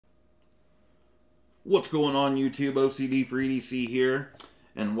What's going on YouTube? OCD for EDC here,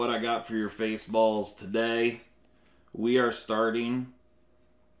 and what I got for your face balls today, we are starting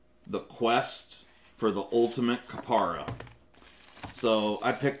the quest for the ultimate Kapara. So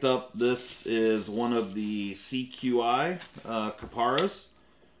I picked up, this is one of the CQI Kaparas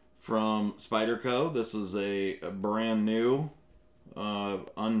from Spyderco. This is a brand new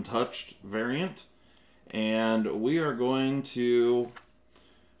untouched variant, and we are going to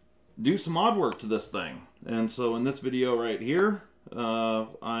do some mod work to this thing. And so in this video right here, I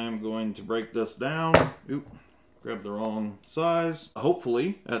am going to break this down. Oop, grab the wrong size.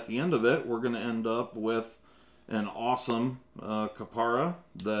 Hopefully at the end of it, we're going to end up with an awesome Kapara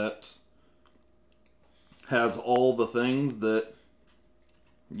that has all the things that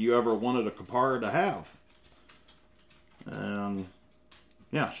you ever wanted a Kapara to have. And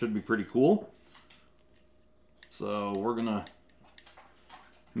yeah, should be pretty cool. So we're gonna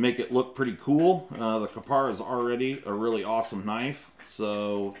make it look pretty cool. The Kapara is already a really awesome knife,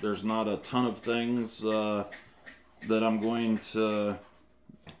 so there's not a ton of things that I'm going to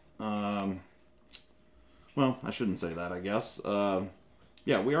well, I shouldn't say that, I guess.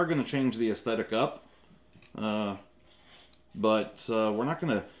 Yeah, we are going to change the aesthetic up, but we're not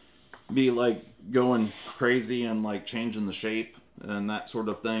going to be like going crazy and like changing the shape and that sort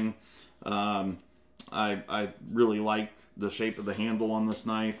of thing. I really like the shape of the handle on this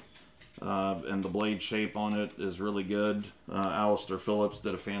knife, and the blade shape on it is really good. Alistair Phillips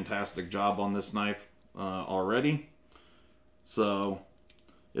did a fantastic job on this knife already, so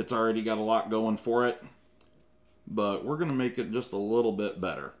it's already got a lot going for it, but we're going to make it just a little bit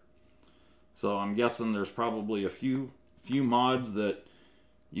better. So I'm guessing there's probably a few mods that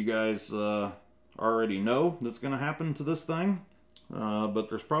you guys already know that's going to happen to this thing, but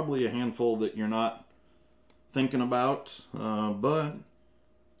there's probably a handful that you're not thinking about, but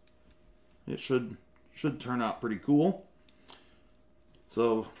it should turn out pretty cool.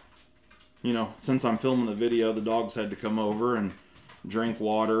 So, you know, since I'm filming the video, the dogs had to come over and drink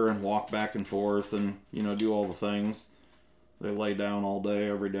water and walk back and forth and, you know, do all the things. They lay down all day,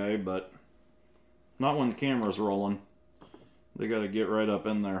 every day, but not when the camera's rolling. They got to get right up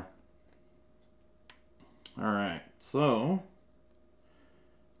in there. Alright, so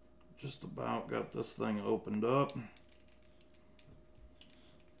just about got this thing opened up.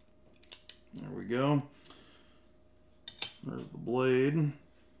 There we go. There's the blade.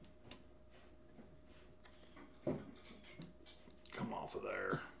 Come off of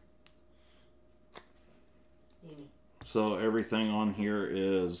there. So everything on here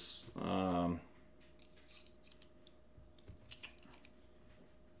is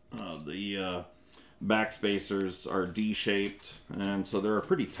the back spacers are D-shaped, and so they're a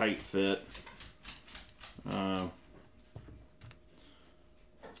pretty tight fit. The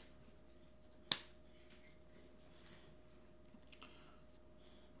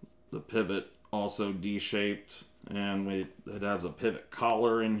pivot also D-shaped, and it has a pivot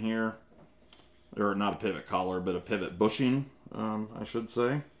collar in here, or not a pivot collar, but a pivot bushing, I should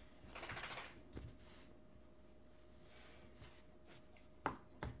say.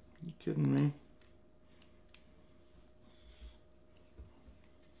 You kidding me?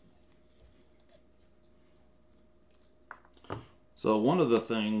 So one of the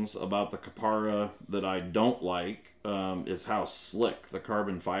things about the Kapara that I don't like is how slick the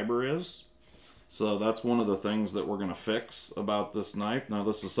carbon fiber is. So that's one of the things that we're going to fix about this knife. Now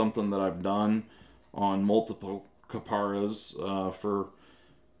this is something that I've done on multiple Kaparas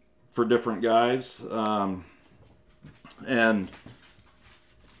for different guys, and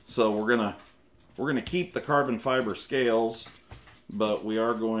so we're gonna keep the carbon fiber scales, but we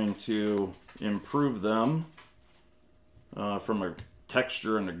are going to improve them from a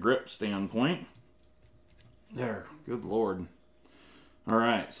texture and a grip standpoint. There, good Lord.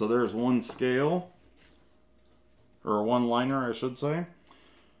 Alright, so there's one scale, or one liner I should say,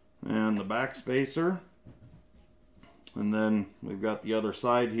 and the back spacer. And then we've got the other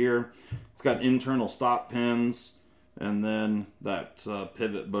side here. It's got internal stop pins, and then that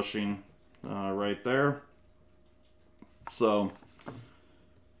pivot bushing right there. So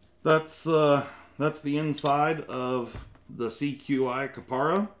that's the inside of the CQI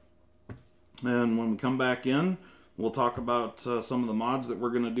Kapara. And when we come back in, we'll talk about some of the mods that we're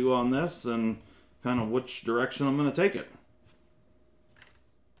going to do on this and kind of which direction I'm going to take it.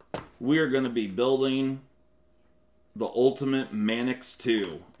 We are going to be building the Ultimate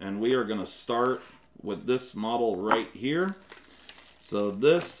Manix2, and we are going to start with this model right here. So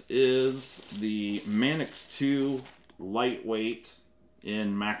this is the Manix2 lightweight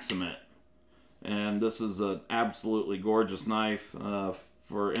in Maximate, and this is an absolutely gorgeous knife.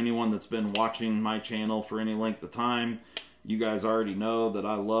 for anyone that's been watching my channel for any length of time, you guys already know that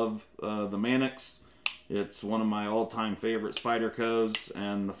I love the Manix. It's one of my all-time favorite Spydercos,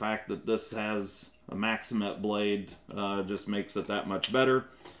 and the fact that this has a Maximet blade just makes it that much better.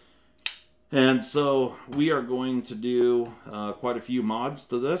 And so we are going to do quite a few mods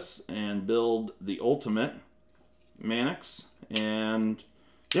to this and build the Ultimate Manix. And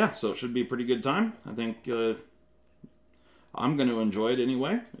yeah, so it should be a pretty good time. I think I'm going to enjoy it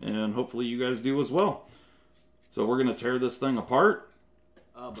anyway, and hopefully you guys do as well. So we're going to tear this thing apart.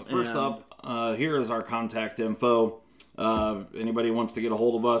 But first up, here is our contact info. Anybody wants to get a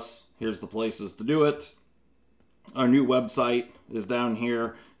hold of us, here's the places to do it. Our new website is down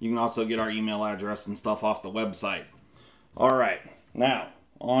here. You can also get our email address and stuff off the website. All right, now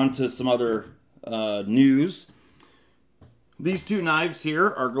on to some other news. These two knives here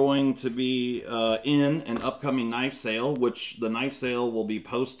are going to be in an upcoming knife sale, which the knife sale will be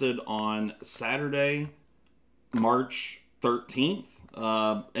posted on Saturday, March 13th.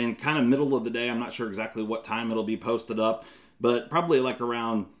 And kind of middle of the day. I'm not sure exactly what time it'll be posted up, but probably like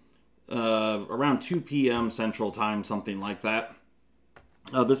around 2 p.m. Central Time, something like that.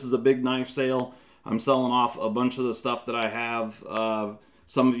 This is a big knife sale. I'm selling off a bunch of the stuff that I have.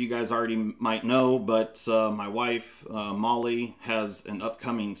 Some of you guys already might know, but my wife, Molly, has an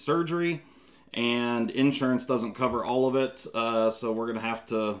upcoming surgery, and insurance doesn't cover all of it, so we're going to have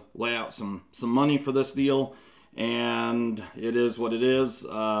to lay out some money for this deal, and it is what it is.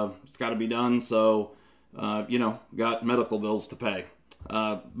 It's got to be done, so, you know, got medical bills to pay.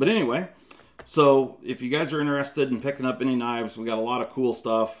 But anyway, so if you guys are interested in picking up any knives, we got a lot of cool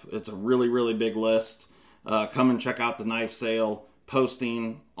stuff. It's a really, really big list. Come and check out the knife sale.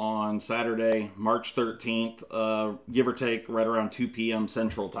 Posting on Saturday, March 13th, give or take right around 2 p.m.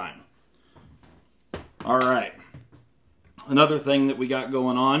 Central Time. All right. Another thing that we got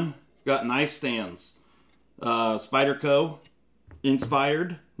going on, got knife stands. Spyderco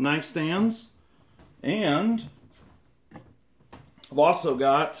inspired knife stands. And I've also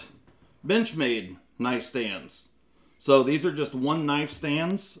got Benchmade knife stands. So these are just one knife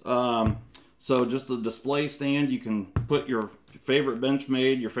stands. So just a display stand, you can put your favorite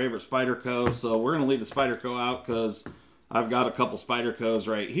Benchmade, your favorite Spyderco. So we're going to leave the Spyderco out because I've got a couple Spydercos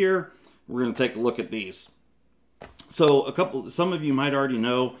right here. We're going to take a look at these. So some of you might already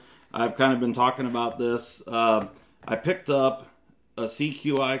know, I've kind of been talking about this. I picked up a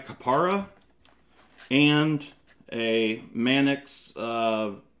CQI Kapara and a Manix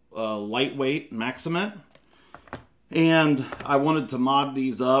lightweight Maximet. And I wanted to mod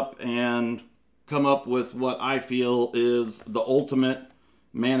these up and come up with what I feel is the Ultimate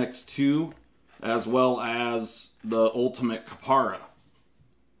Manix2 as well as the Ultimate Kapara.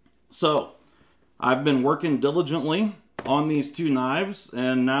 So I've been working diligently on these two knives,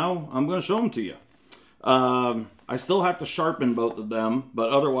 and now I'm going to show them to you. I still have to sharpen both of them, but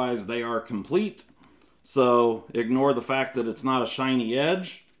otherwise they are complete. So ignore the fact that it's not a shiny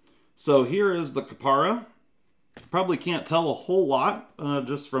edge. So here is the Kapara. Probably can't tell a whole lot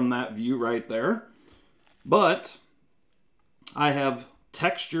just from that view right there. But I have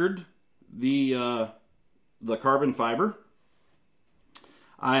textured the carbon fiber.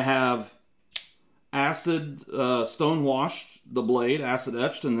 I have acid stone washed the blade, acid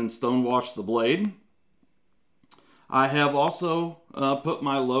etched and then stone washed the blade. I have also put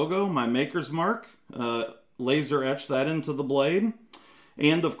my logo, my maker's mark, laser etched that into the blade.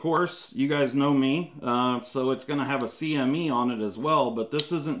 And of course, you guys know me, so it's going to have a CME on it as well, but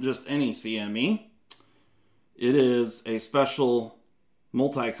this isn't just any CME. It is a special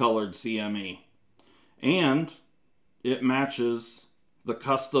multicolored CME. And it matches the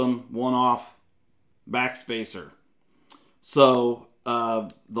custom one-off backspacer. So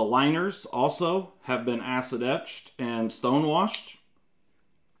the liners also have been acid etched and stone washed.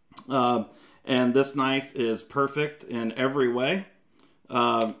 And this knife is perfect in every way.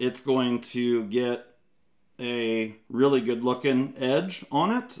 It's going to get a really good looking edge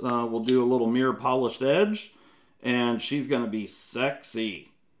on it. We'll do a little mirror polished edge, and she's going to be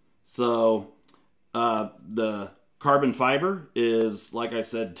sexy. So the carbon fiber is, like I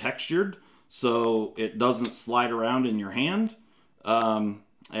said, textured, so it doesn't slide around in your hand.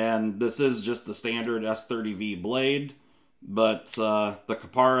 And this is just the standard S30V blade, but the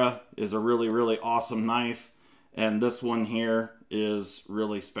Kapara is a really, really awesome knife, and this one here is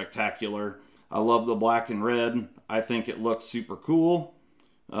really spectacular. I love the black and red. I think it looks super cool.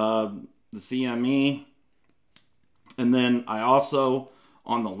 The CME. And then I also,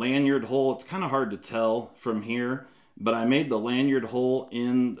 on the lanyard hole, it's kind of hard to tell from here, but I made the lanyard hole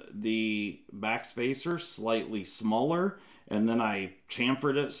in the backspacer slightly smaller, and then I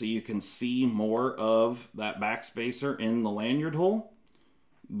chamfered it so you can see more of that backspacer in the lanyard hole.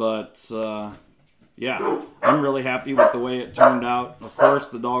 But yeah, I'm really happy with the way it turned out. Of course,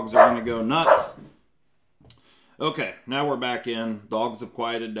 the dogs are going to go nuts. Okay, now we're back in. Dogs have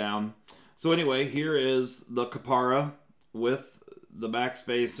quieted down. So anyway, here is the Kapara with the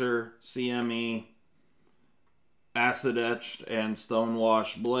backspacer, CME, acid etched and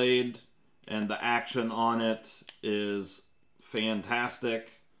stonewash blade, and the action on it is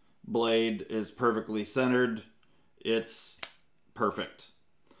fantastic. Blade is perfectly centered. It's perfect.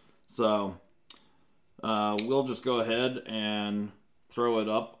 So we'll just go ahead and throw it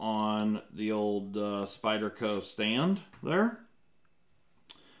up on the old Spyderco stand there.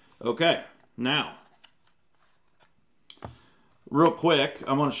 Okay, now, real quick,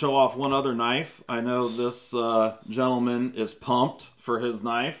 I'm going to show off one other knife. I know this gentleman is pumped for his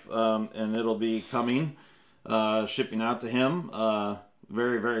knife, and it'll be coming, shipping out to him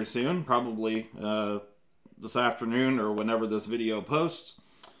very, very soon, probably this afternoon or whenever this video posts.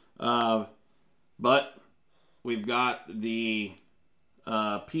 But we've got the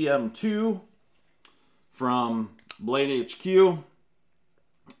PM2 from Blade HQ,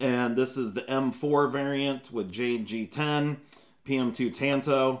 and this is the M4 variant with Jade G10, PM2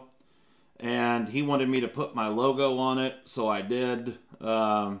 Tanto, and he wanted me to put my logo on it, so I did,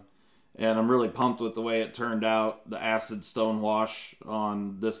 and I'm really pumped with the way it turned out. The acid stonewash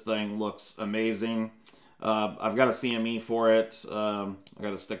on this thing looks amazing. I've got a CME for it. I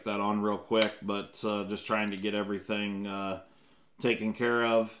got to stick that on real quick, but just trying to get everything taken care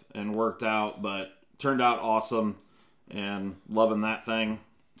of and worked out, but turned out awesome and loving that thing.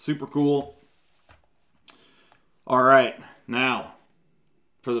 Super cool. All right, now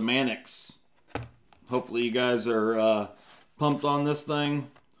for the Manix. Hopefully you guys are pumped on this thing.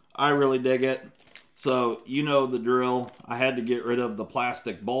 I really dig it. So you know the drill. I had to get rid of the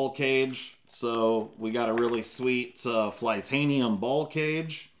plastic ball cage, so we got a really sweet Flytanium ball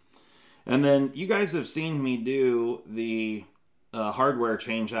cage. And then you guys have seen me do the hardware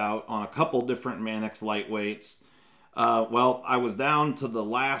change out on a couple different Manix lightweights. Well, I was down to the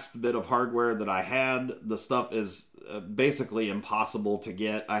last bit of hardware that I had. The stuff is basically impossible to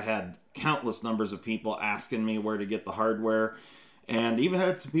get. I had countless numbers of people asking me where to get the hardware, and even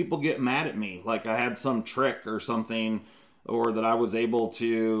had some people get mad at me, like I had some trick or something, or that I was able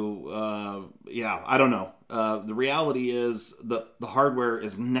to, yeah, I don't know. The reality is that the hardware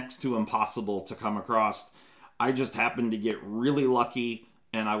is next to impossible to come across. I just happened to get really lucky,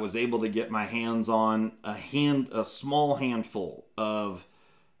 and I was able to get my hands on a small handful of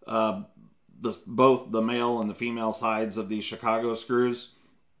both the male and the female sides of these Chicago screws.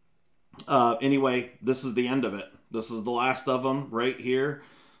 Anyway, this is the end of it. This is the last of them right here.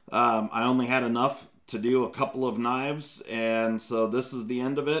 I only had enough to do a couple of knives, and so this is the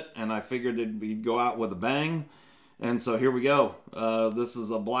end of it, and I figured we'd go out with a bang, and so here we go. This is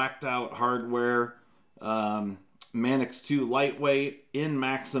a blacked out hardware Manix2 lightweight in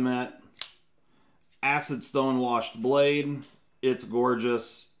Maximet, acid stone-washed blade. It's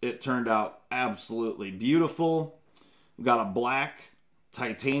gorgeous. It turned out absolutely beautiful. We've got a black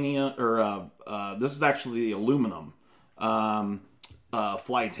titanium, or this is actually the aluminum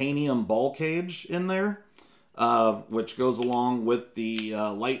Flytanium ball cage in there, which goes along with the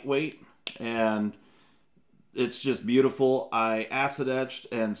lightweight, and it's just beautiful. I acid etched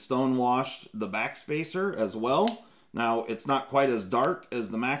and stone washed the backspacer as well. Now, it's not quite as dark as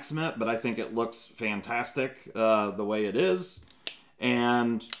the Maximet, but I think it looks fantastic the way it is.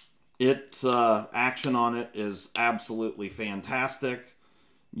 And its action on it is absolutely fantastic.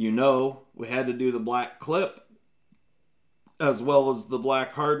 You know, we had to do the black clip as well as the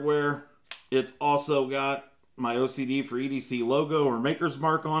black hardware. It's also got my OCD for EDC logo or maker's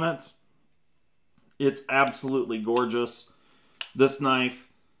mark on it. It's absolutely gorgeous. This knife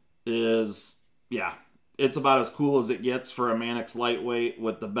is, yeah, it's about as cool as it gets for a Manix lightweight,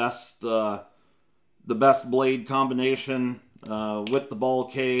 with the best blade combination, with the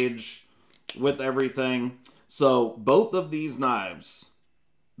ball cage, with everything. So both of these knives,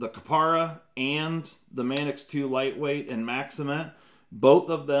 the Kapara and the Manix2 lightweight and Maximet, both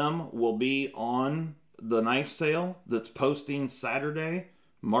of them will be on the knife sale that's posting Saturday,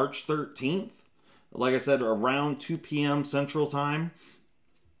 March 13th. Like I said, around 2 p.m. Central Time.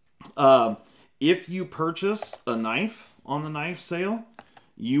 If you purchase a knife on the knife sale,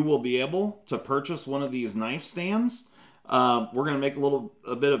 you will be able to purchase one of these knife stands. We're going to make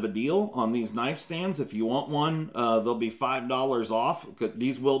a bit of a deal on these knife stands. If you want one, they'll be $5 off.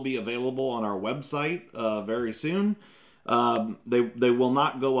 These will be available on our website very soon. They will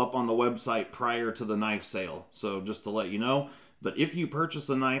not go up on the website prior to the knife sale. So just to let you know. But if you purchase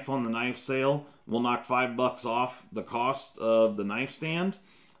a knife on the knife sale, we'll knock $5 off the cost of the knife stand.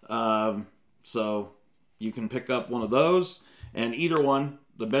 So you can pick up one of those, and either one,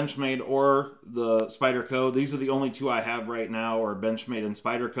 the Benchmade or the Spyderco, these are the only two I have right now, are Benchmade and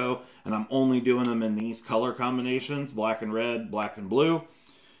Spyderco, and I'm only doing them in these color combinations, black and red, black and blue.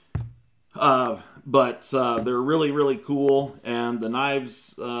 But they're really, really cool, and the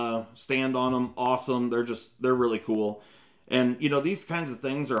knives stand on them, awesome. They're really cool. And, you know, these kinds of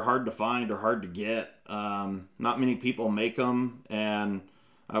things are hard to find or hard to get. Not many people make them, and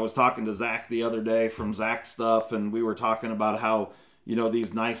I was talking to Zach the other day from Zach Stuff, and we were talking about how, you know,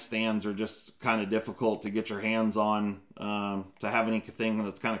 these knife stands are just kind of difficult to get your hands on, to have anything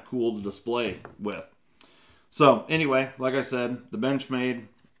that's kind of cool to display with. So, anyway, like I said, the Benchmade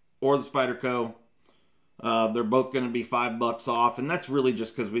or the Spyderco, they're both going to be $5 off, and that's really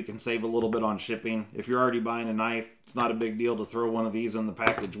just because we can save a little bit on shipping. If you're already buying a knife, it's not a big deal to throw one of these in the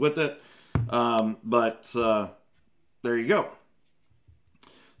package with it. But there you go.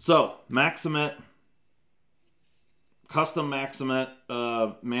 So, Maximet, custom Maximet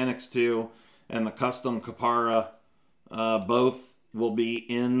Manix2 and the custom Kapara, both will be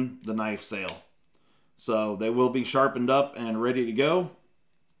in the knife sale. So, they will be sharpened up and ready to go.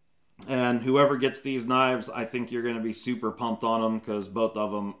 And whoever gets these knives, I think you're going to be super pumped on them, because both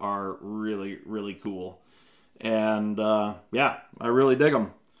of them are really, really cool. And yeah, I really dig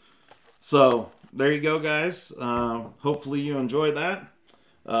them. So there you go, guys. Hopefully you enjoyed that.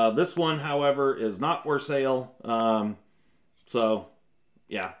 This one, however, is not for sale. So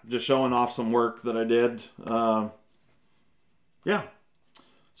yeah, just showing off some work that I did. Yeah.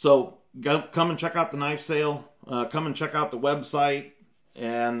 So come and check out the knife sale. Come and check out the website.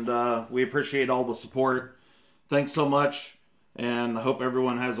 And we appreciate all the support. Thanks so much, and I hope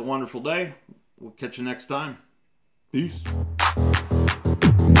everyone has a wonderful day. We'll catch you next time. Peace.